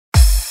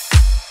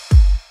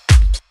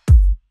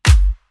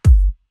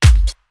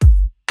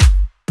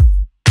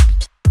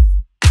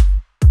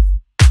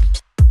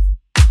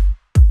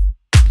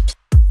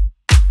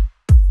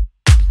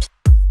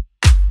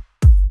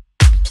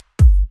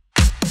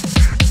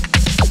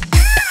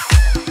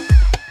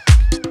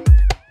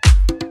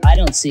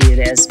don't see it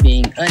as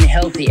being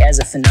unhealthy as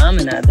a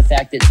phenomena. The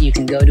fact that you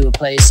can go to a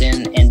place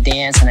and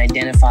dance and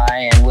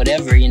identify and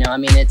whatever, you know, I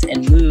mean,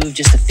 and move,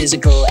 just the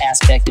physical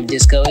aspect of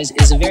disco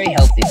is a very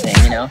healthy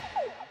thing, you know.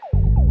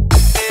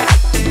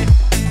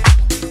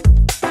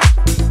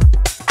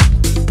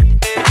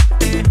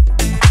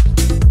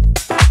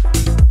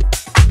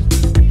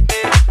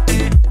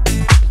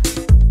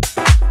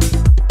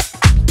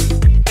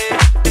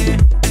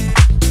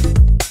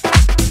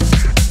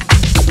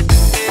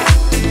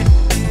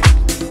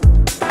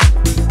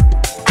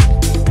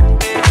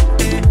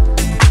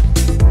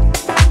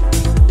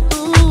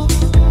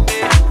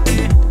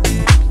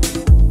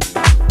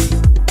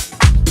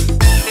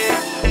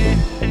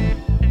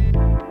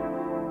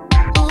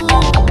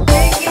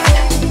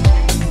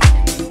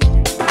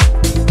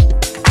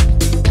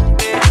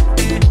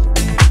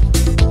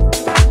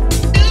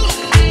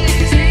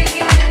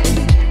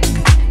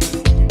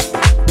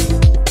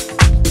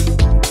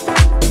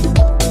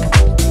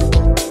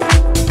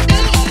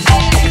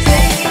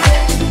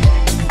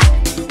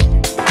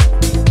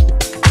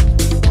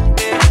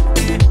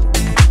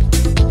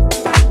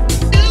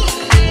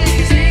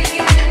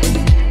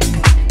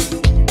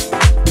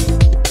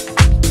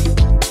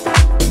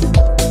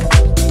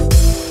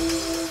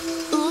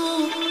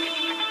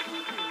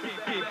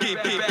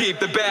 Keep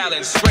the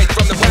balance, straight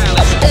from the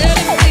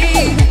balance.